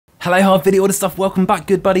Hello Harv, video order stuff, welcome back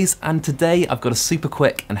good buddies, and today I've got a super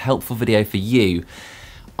quick and helpful video for you.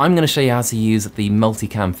 I'm going to show you how to use the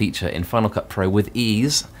multicam feature in Final Cut Pro with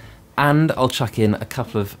ease, and I'll chuck in a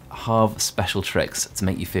couple of Harv special tricks to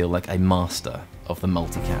make you feel like a master of the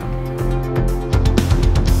multicam.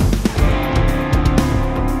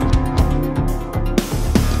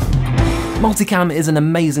 Multicam is an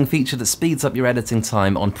amazing feature that speeds up your editing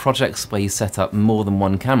time on projects where you set up more than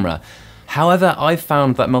one camera. However, I've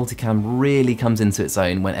found that multicam really comes into its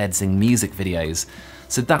own when editing music videos.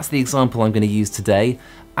 So that's the example I'm going to use today.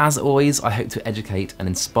 As always, I hope to educate and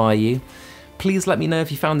inspire you. Please let me know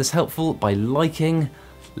if you found this helpful by liking,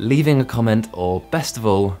 leaving a comment, or best of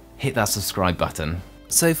all, hit that subscribe button.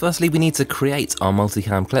 So firstly, we need to create our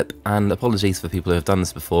multicam clip, and apologies for people who have done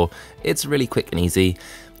this before. It's really quick and easy.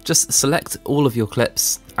 Just select all of your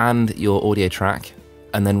clips and your audio track,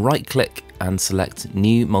 and then right click and select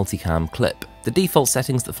New Multicam Clip. The default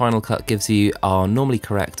settings that Final Cut gives you are normally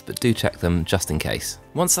correct, but do check them just in case.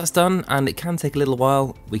 Once that's done, and it can take a little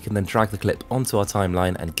while, we can then drag the clip onto our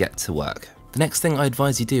timeline and get to work. The next thing I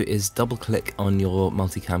advise you do is double click on your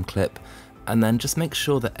multicam clip and then just make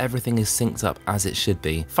sure that everything is synced up as it should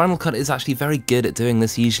be. Final Cut is actually very good at doing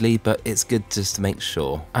this usually, but it's good just to make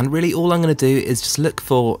sure. And really all I'm going to do is just look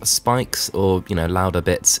for spikes or, louder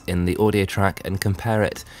bits in the audio track and compare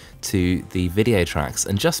it to the video tracks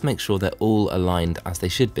and just make sure they're all aligned as they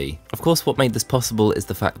should be. Of course, what made this possible is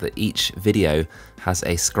the fact that each video has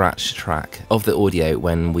a scratch track of the audio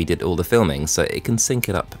when we did all the filming, so it can sync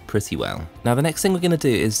it up pretty well. Now the next thing we're going to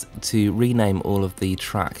do is to rename all of the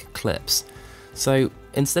track clips. So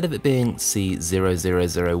instead of it being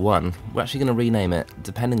C0001, we're actually going to rename it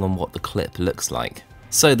depending on what the clip looks like.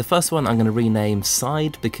 So the first one I'm going to rename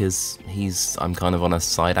Side because I'm kind of on a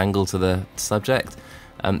side angle to the subject.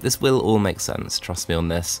 This will all make sense, trust me on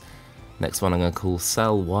this. Next one I'm going to call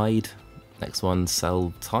Cell Wide, next one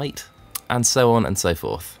Cell Tight, and so on and so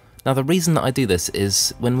forth. Now the reason that I do this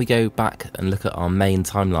is when we go back and look at our main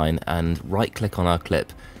timeline and right click on our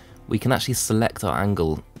clip, we can actually select our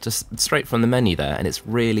angle just straight from the menu there, and it's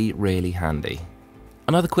really, really handy.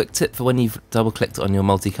 Another quick tip for when you've double clicked on your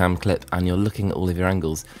multicam clip and you're looking at all of your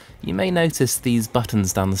angles, you may notice these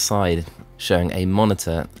buttons down the side showing a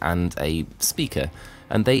monitor and a speaker,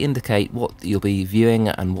 and they indicate what you'll be viewing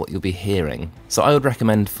and what you'll be hearing. So I would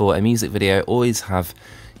recommend for a music video, always have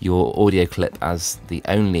your audio clip as the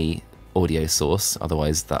only audio source,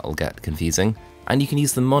 otherwise that'll get confusing. And you can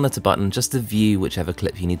use the monitor button just to view whichever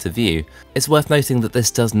clip you need to view. It's worth noting that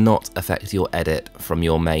this does not affect your edit from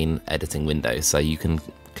your main editing window, so you can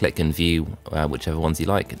click and view whichever ones you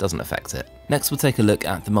like, it doesn't affect it. Next we'll take a look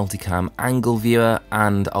at the multicam angle viewer,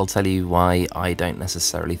 and I'll tell you why I don't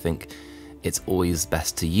necessarily think it's always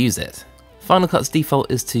best to use it. Final Cut's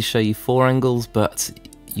default is to show you 4 angles, but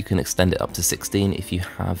you can extend it up to 16 if you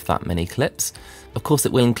have that many clips. Of course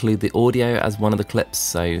it will include the audio as one of the clips,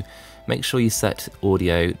 so make sure you set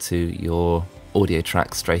audio to your audio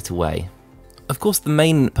track straight away. Of course the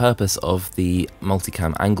main purpose of the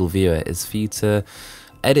multicam angle viewer is for you to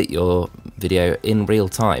edit your video in real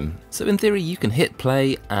time. So in theory you can hit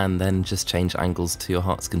play and then just change angles to your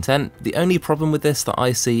heart's content. The only problem with this that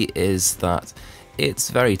I see is that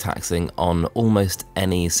it's very taxing on almost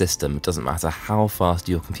any system. It doesn't matter how fast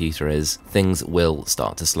your computer is, things will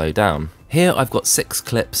start to slow down. Here I've got 6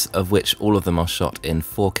 clips, of which all of them are shot in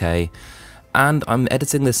 4K, and I'm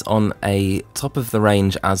editing this on a top of the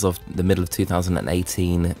range as of the middle of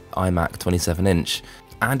 2018 iMac 27-inch.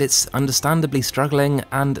 And it's understandably struggling,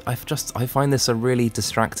 and I find this a really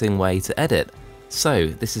distracting way to edit. So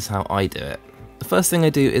this is how I do it. The first thing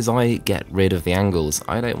I do is I get rid of the angles.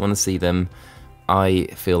 I don't want to see them. I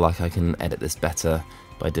feel like I can edit this better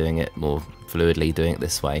by doing it more fluidly, doing it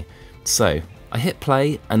this way. So I hit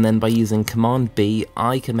play, and then by using Command B,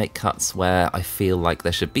 I can make cuts where I feel like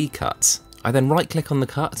there should be cuts. I then right click on the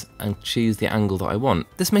cut and choose the angle that I want.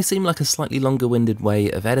 This may seem like a slightly longer-winded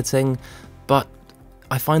way of editing, but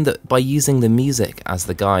I find that by using the music as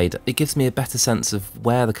the guide, it gives me a better sense of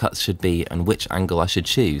where the cuts should be and which angle I should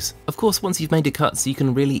choose. Of course, once you've made your cuts, you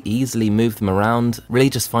can really easily move them around, really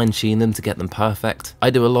just fine-tune them to get them perfect. I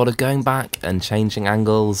do a lot of going back and changing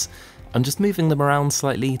angles, and just moving them around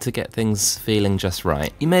slightly to get things feeling just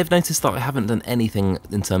right. You may have noticed that I haven't done anything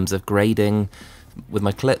in terms of grading with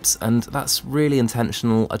my clips, and that's really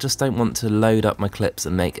intentional. I just don't want to load up my clips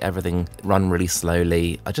and make everything run really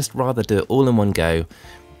slowly. I just rather do it all in one go.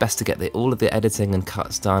 Best to get all of the editing and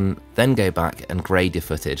cuts done, then go back and grade your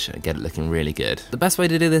footage and get it looking really good. The best way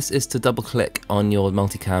to do this is to double click on your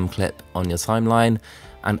multicam clip on your timeline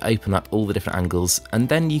and open up all the different angles, and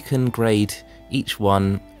then you can grade each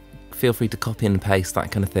one feel free to copy and paste,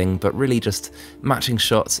 that kind of thing, but really just matching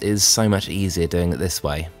shots is so much easier doing it this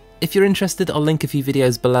way. If you're interested, I'll link a few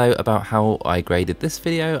videos below about how I graded this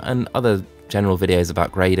video and other general videos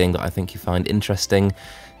about grading that I think you find interesting.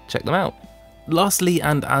 Check them out. Lastly,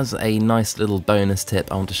 and as a nice little bonus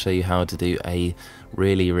tip, I want to show you how to do a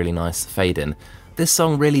really nice fade in. This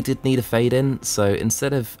song really did need a fade in, so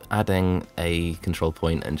instead of adding a control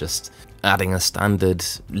point and just adding a standard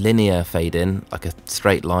linear fade in, like a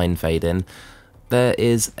straight line fade in, there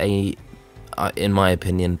is a, in my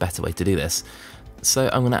opinion, better way to do this. So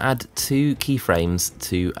I'm going to add 2 keyframes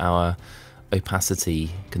to our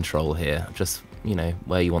opacity control here, just, you know,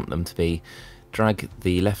 where you want them to be. Drag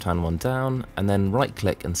the left hand one down and then right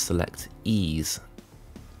click and select ease,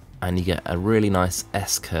 and you get a really nice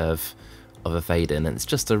S-curve of a fade in, and it's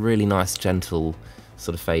just a really nice gentle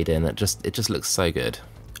sort of fade in. It just looks so good.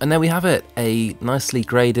 And there we have it, a nicely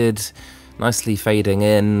graded, nicely fading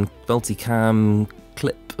in multicam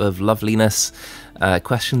clip of loveliness.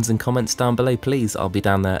 Questions and comments down below, please. I'll be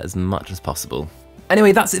down there as much as possible.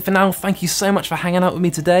 Anyway, that's it for now. Thank you so much for hanging out with me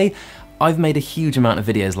today. I've made a huge amount of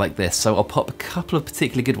videos like this, so I'll pop a couple of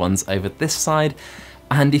particularly good ones over this side,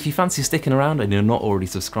 and if you fancy sticking around and you're not already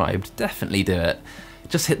subscribed, definitely do it.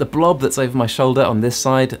 Just hit the blob that's over my shoulder on this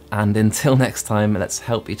side, and until next time, let's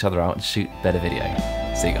help each other out and shoot better video.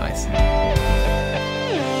 See you guys.